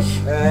 fry fish,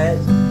 Right.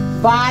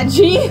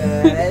 bhaji,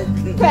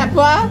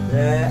 pepper,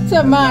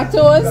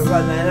 tomatoes.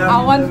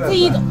 I want to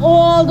eat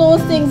all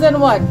those things in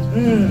one.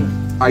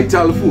 I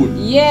tell food.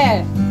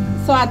 Yeah.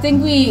 So I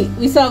think we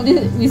solved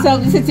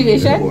the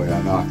situation. Boy,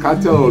 I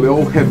can't tell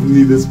how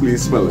heavenly this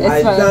place smells.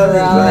 It smells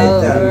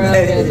real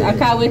good. I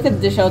can't wait to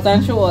dish out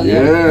and show all you.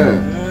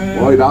 Yeah.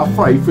 Boy, that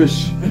fried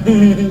fish.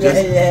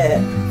 Yeah.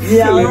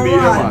 Filling me,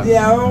 man.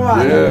 Yeah.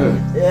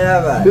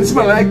 Yeah, man. It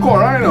smells like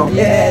Caura, you know?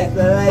 Yeah.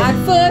 At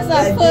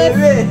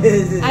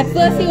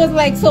first he was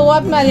like, so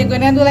what, man? You're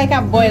gonna do like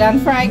a boil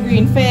and fry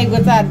green fig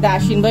with a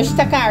dashing bush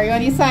takari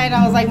on the side.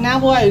 I was like, nah,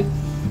 boy.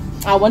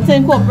 I want to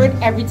incorporate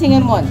everything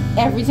in one.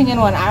 Everything in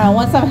one. And I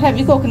want some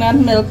heavy coconut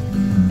milk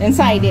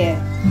inside there.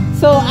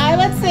 So I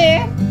would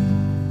say,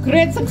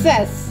 great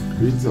success.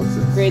 Great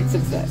success. Great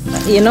success.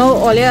 You know,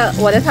 what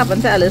has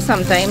happened to Alice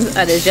sometimes,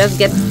 Alice just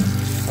get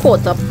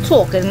caught up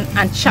talking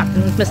and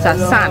chatting with Mr.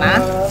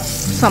 Sana.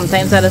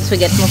 Sometimes Alice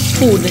forget my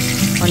food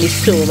on the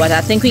stove, but I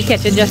think we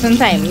catch it just in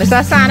time.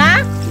 Mr.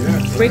 Sana,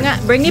 Yeah.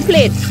 bring the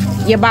plate.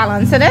 You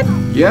balancing it?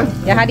 Yeah?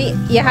 You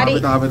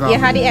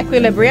had the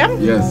equilibrium?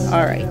 Yes.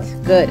 All right,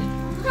 good.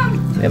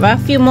 We have a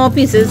few more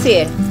pieces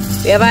here.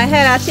 We have a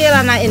head, a tail,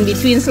 and an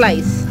in-between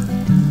slice.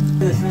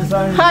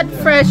 Hot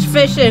fresh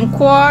fish in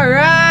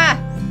Caura.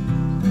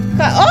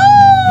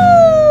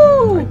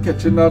 Oh!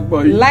 Catching that,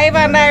 boy. Live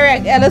and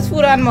direct. Ellis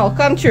Food and More.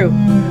 Come true.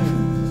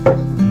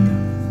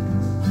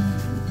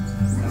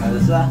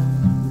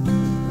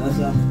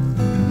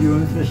 You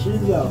want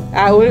fishing, though?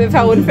 I would if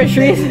I wouldn't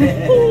fisheries.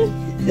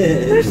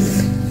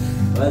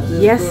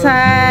 Yes,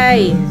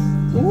 I.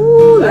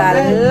 Ooh la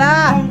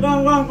la.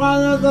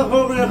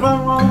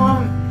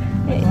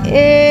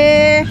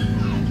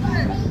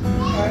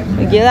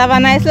 You have a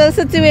nice little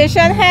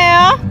situation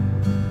here.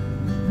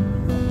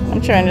 I'm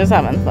trying just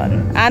having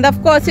fun. And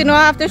of course, you know,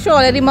 I have to show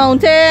you the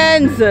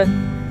mountains.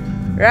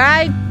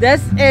 Right?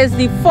 This is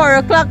the 4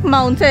 o'clock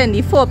mountain,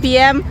 the 4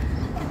 p.m.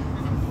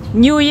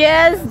 New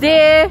Year's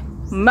Day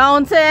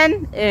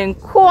mountain in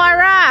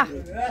Caura.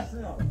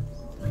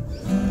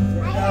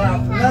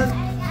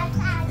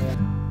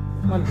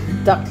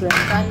 Ducklings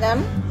and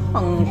them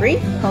hungry.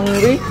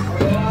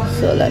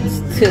 So let's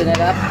turn it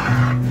up.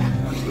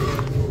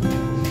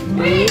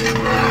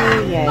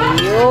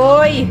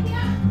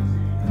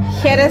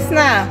 Hear this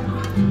now.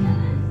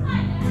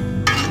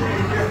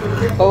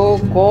 Oh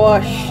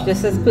gosh,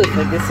 this is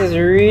perfect. This is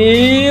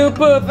real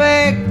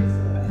perfect.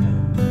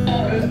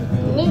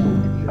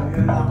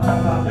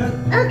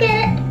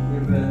 Okay.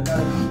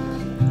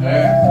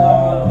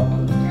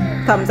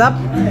 Thumbs up.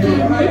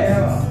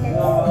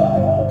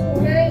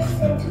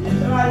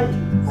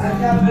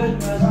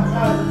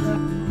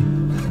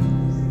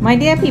 My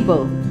dear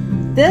people,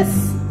 this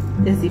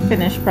is the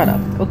finished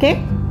product,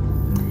 okay?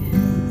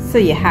 So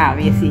you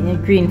see your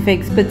green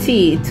figs,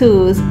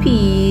 potatoes,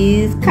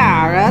 peas,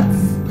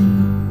 carrots,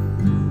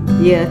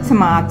 your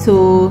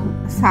tomato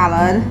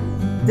salad.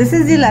 This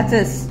is the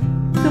lettuce,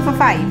 2 for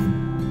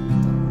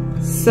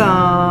 $5.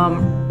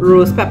 Some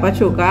roast pepper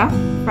choker,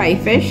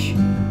 fried fish,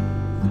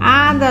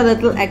 and a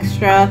little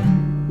extra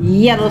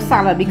yellow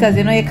salad, because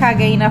you know you can't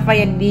get enough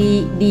of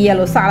the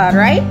yellow salad,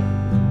 right?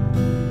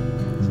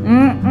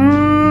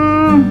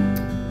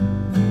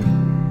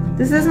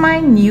 This is my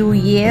New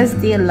Year's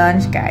Day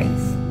lunch,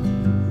 guys.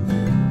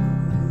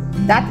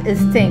 That is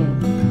thing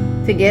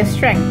to get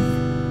strength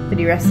for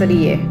the rest of the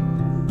year.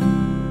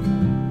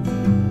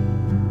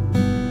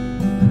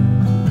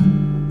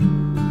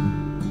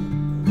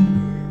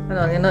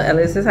 You know,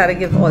 Ellis just had to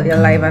give all your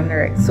life and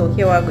direct. So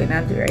here we're going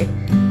to do, right?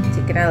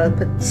 Taking a little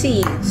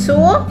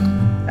potato,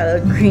 a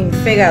little green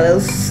fig, a little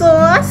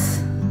sauce,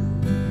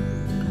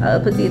 a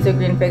little potato,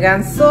 green fig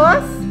and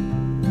sauce.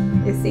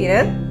 You see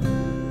that?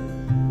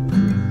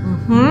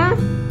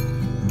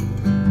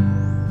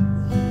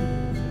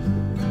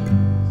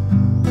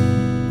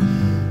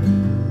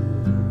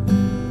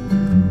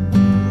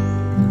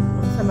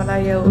 Some of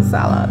that yellow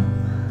salad.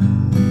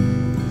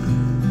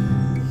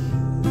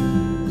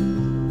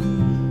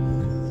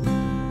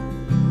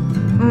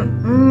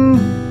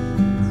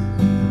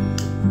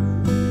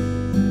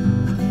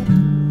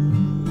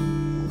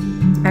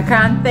 I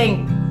can't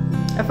think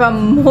of a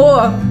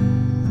more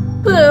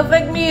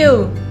perfect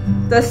meal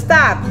to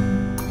start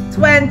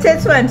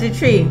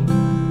 2023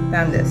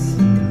 than this.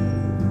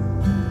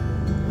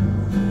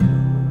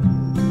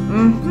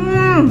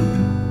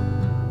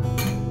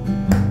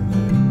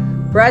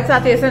 Breads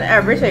are tasting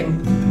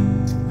everything.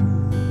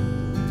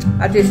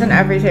 Are tasting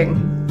everything.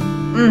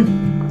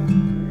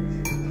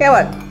 Okay,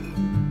 what?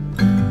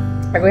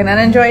 We're going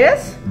to enjoy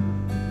this.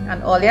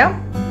 And all ya.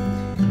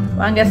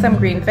 Want to get some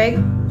green fig,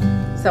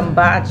 some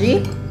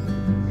bhaji.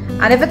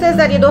 And if it is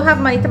that you don't have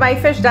money to buy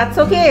fish, that's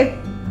okay.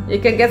 You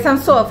can get some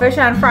saltfish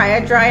and fry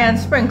it dry and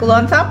sprinkle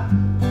on top,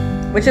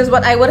 which is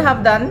what I would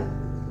have done.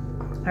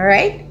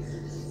 Alright.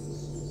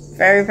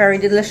 Very, very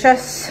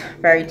delicious.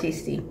 Very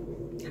tasty.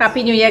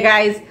 Happy New Year,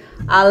 guys.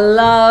 I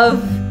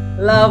love,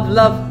 love,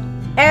 love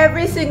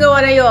every single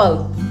one of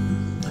y'all.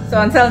 So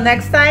until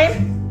next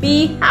time,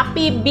 be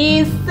happy,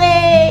 be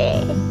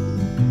safe.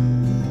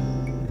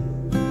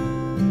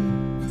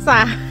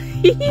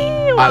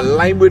 I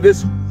lined with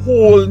this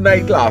whole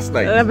night last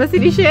night. Let me see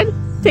the shade.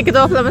 Take it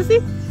off, let me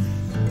see.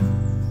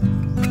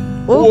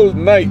 Whole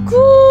night.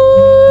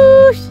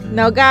 Goosh.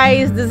 Now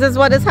guys, this is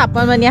what has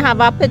happened when you have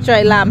a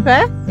picture lamp.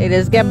 It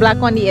is get black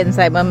on the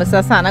inside, but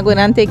Mr. Sana going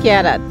and take care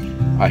of that.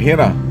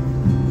 Ahena,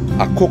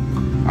 I cook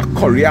a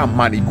Korean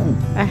maniku.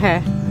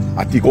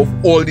 I take off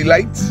all the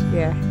lights.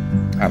 Yeah.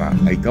 And I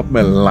light up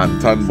my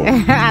lantern.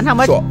 And how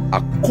much? So I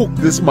cook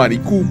this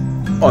maniku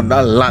on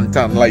that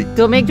lantern light.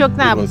 Don't make joke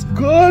now. It was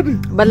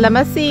good. But let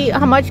me see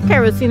how much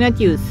kerosene it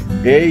used.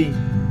 Hey,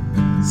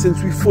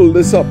 since we full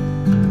this up.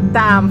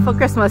 Damn, for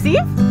Christmas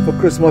Eve? For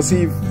Christmas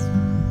Eve.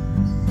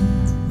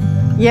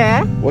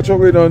 Yeah. What are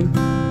we done?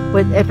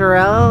 With it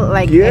real,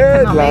 like,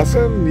 yeah, economic.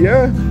 lesson,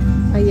 yeah.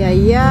 Ay,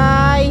 ay,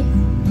 ay.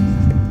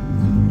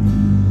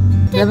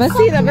 Let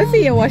me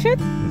see, you wash it?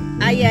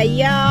 Ay,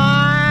 ay,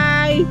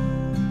 ay.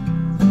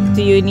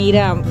 Do you need,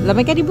 let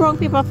me get the brown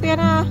paper for you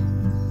now.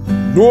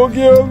 No,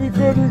 girl, we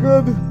good.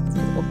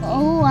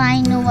 Oh,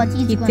 I know what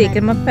he's He's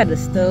taking my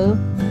pedestal.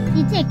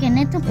 He's taking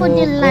it to put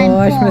the line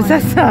gosh, for. Mr.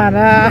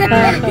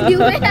 Sana. You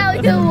went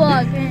out to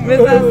walk.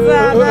 Mr.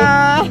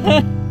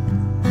 Sana.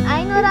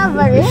 I know that's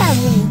very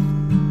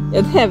heavy.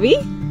 It's heavy?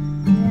 Yeah,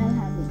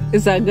 heavy.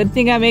 It's a good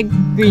thing I make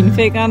green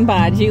fig and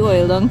bhaji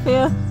oil down for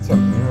you.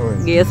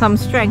 Give you some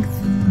strength.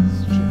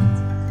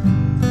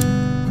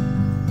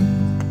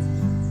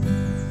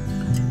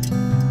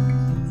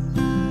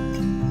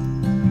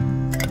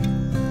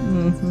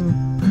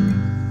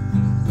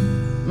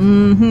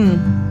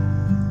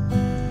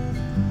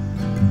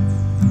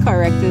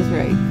 Correct is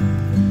right.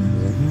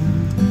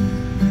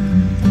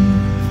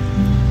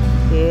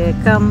 Here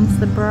comes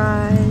the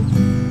bride.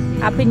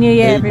 Happy New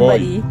Year, Hey,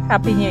 everybody. boy.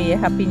 Happy New Year,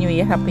 Happy New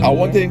Year, Happy New Year. I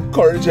want to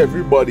encourage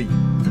everybody,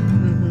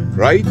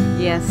 right?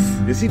 Yes.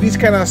 You see these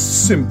kind of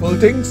simple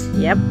things?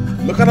 Yep.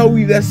 Look at how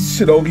we just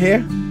sit down here,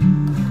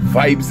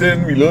 vibes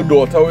in, we little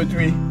daughter with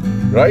we,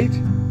 right?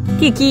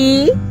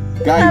 Kiki.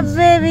 Guys.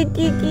 My baby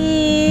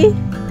Kiki.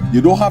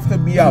 You don't have to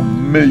be a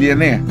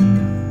millionaire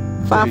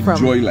Far to from.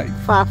 enjoy life.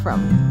 Far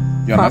from.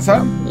 You Far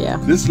understand? from, yeah.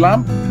 This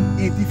lamp,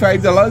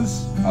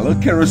 $85, a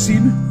little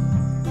kerosene,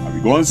 and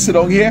we go and sit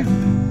down here,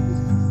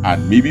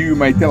 and maybe we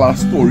might tell a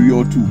story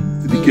or two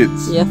to the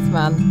kids. Yes,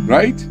 man.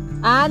 Right?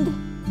 And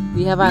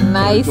we have a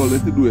nice. So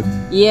let's do it.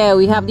 Yeah,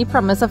 we have the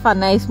promise of a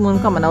nice moon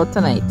coming out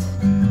tonight.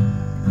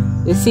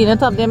 You seen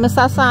it up there,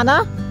 Mr.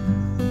 Sana?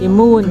 The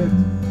moon.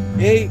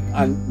 Hey,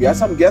 and we have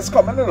some guests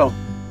coming, you know.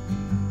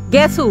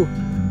 Guess who?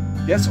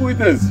 Guess who it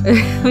is?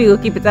 We will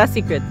keep it a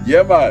secret.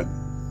 Yeah, man.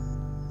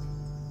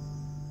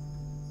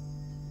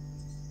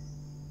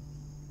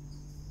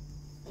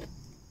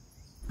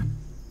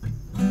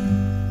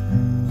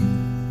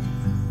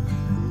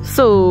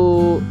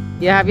 So,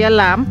 you have your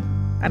lamp,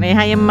 and you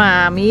have your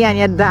mommy and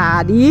your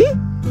daddy.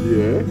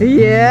 Yeah.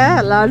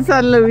 Yeah, Lance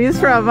and Louis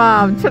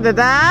from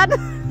Trinidad.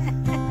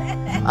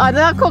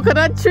 Under a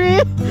coconut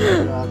tree.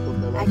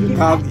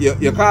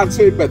 You can't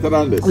say it better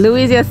than this.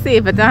 Louis, you're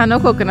safe, but I have no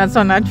coconuts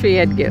on that tree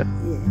yet, girl.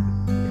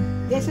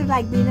 This is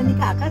like being in the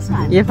carcass,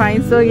 man. You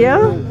find so,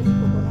 girl?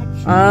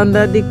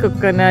 Under the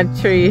coconut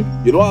tree.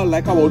 You know what I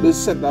like about this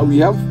set that we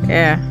have?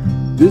 Yeah.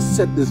 This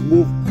set is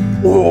moved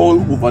all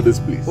over this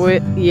place.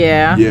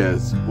 Yeah.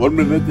 Yes. 1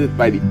 minute it's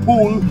by the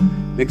pool,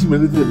 Next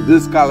minute in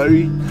this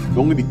gallery,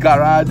 down in the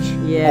garage,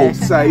 Yeah.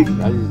 outside.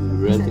 That is the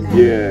real thing.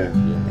 Yeah.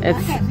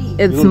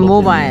 It's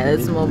mobile.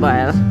 It's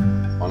mobile.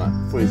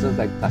 For instance,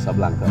 like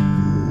Casablanca,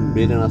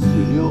 made in a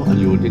studio and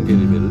you would think in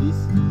the Middle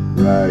East.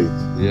 Right.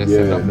 Yes, Yeah.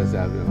 set up the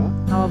same, you know.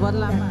 How about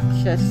Lama?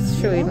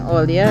 Just showing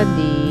all the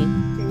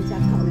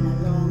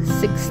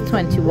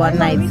 6:21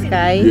 night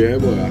sky. Yeah,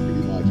 boy, I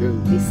can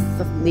imagine.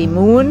 The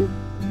moon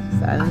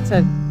starting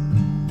to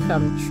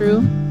come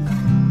through.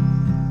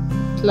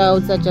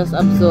 Clouds are just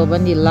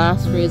absorbing the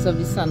last rays of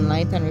the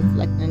sunlight and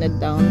reflecting it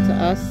down to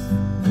us.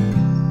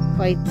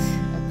 Quite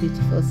a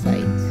beautiful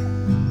sight.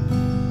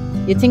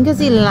 You think it's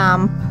the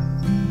lamp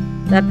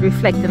that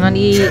reflecting on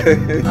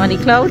the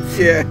clouds?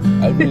 Yeah.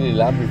 I'll be the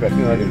lamp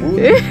reflecting on the moon.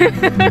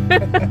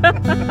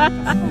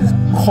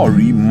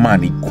 Curry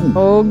Manikou.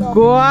 Oh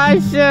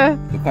gosh!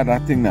 Look at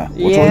that thing now.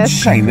 What's Yes. all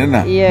shining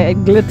now? Yeah,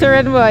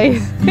 glittering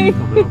boy.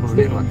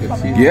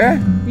 Yeah?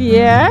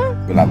 Yeah.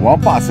 But I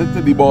want to pass it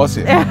to the boss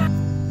here.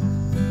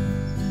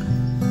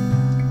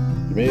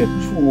 Give me a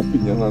true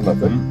opinion on that.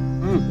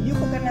 You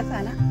cooking that,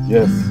 Sana?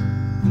 Yes.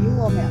 You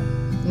warm up.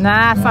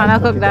 Nah, Sana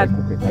cook that.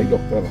 I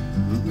doctor.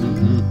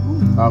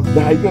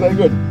 I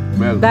good.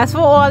 Well, That's for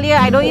all year.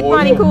 I don't eat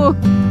All year. manikou.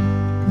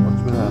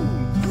 what's been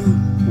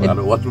I don't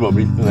know what to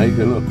eat tonight,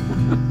 you know.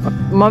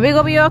 Mommy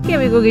go be okay.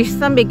 We go get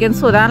some baking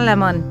soda and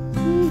lemon.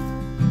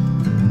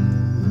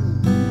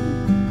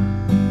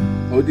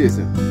 How do you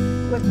say?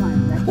 Good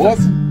one. That's Boss?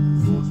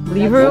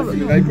 Leave room.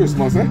 You like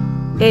Christmas, eh?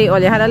 Hey, all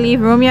you had to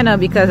leave room, you know,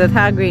 because it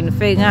had green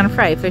fig and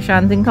fried fish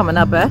and thing coming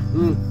up, eh?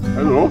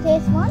 Hello?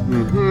 Taste one?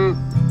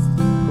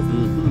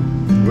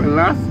 When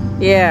last?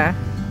 Yeah.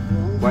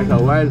 Quite a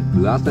while.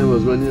 Last time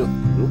was when you.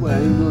 No, I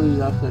didn't know you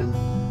last time.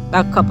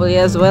 A couple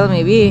years, well,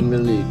 maybe. In the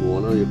league,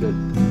 one or you did.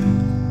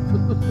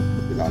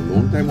 It's a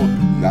long time.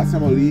 Last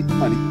time I read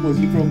Manikou was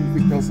from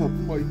Victor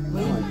something boy.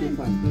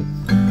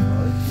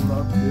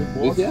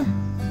 This year?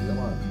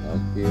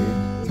 Okay.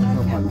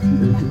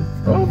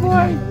 Oh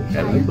boy.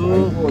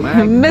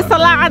 Hello. Mr.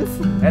 Lance,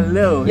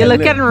 Hello. you're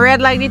looking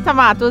red like the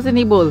tomatoes in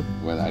the bowl.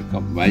 Well, I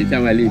come. By the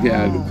time I leave here,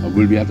 I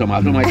will be a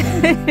tomato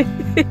myself.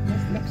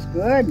 looks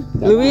good.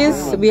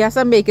 Louise, we have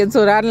some baking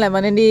soda and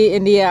lemon in the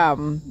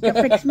You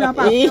fix me up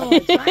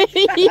afterwards, right?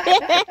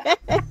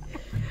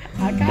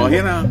 I But can't.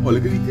 here now, all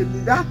you can eat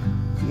is that.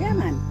 Yeah,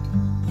 man.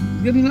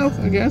 Good enough,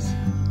 I guess.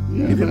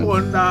 Yeah, If you man.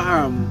 want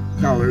that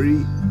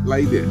calorie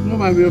like that. No,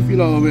 man, we'll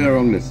feel all the way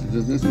around this.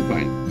 This is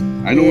fine.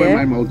 I know where Yeah.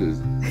 my mouth is.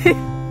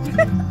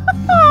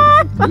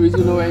 Louise,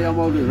 you know where your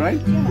mouth is, right?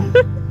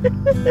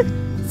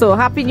 So,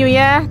 Happy New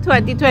Year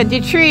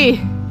 2023.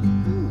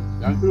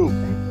 Thank you.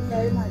 Thank you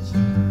very much.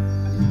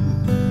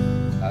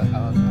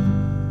 I'll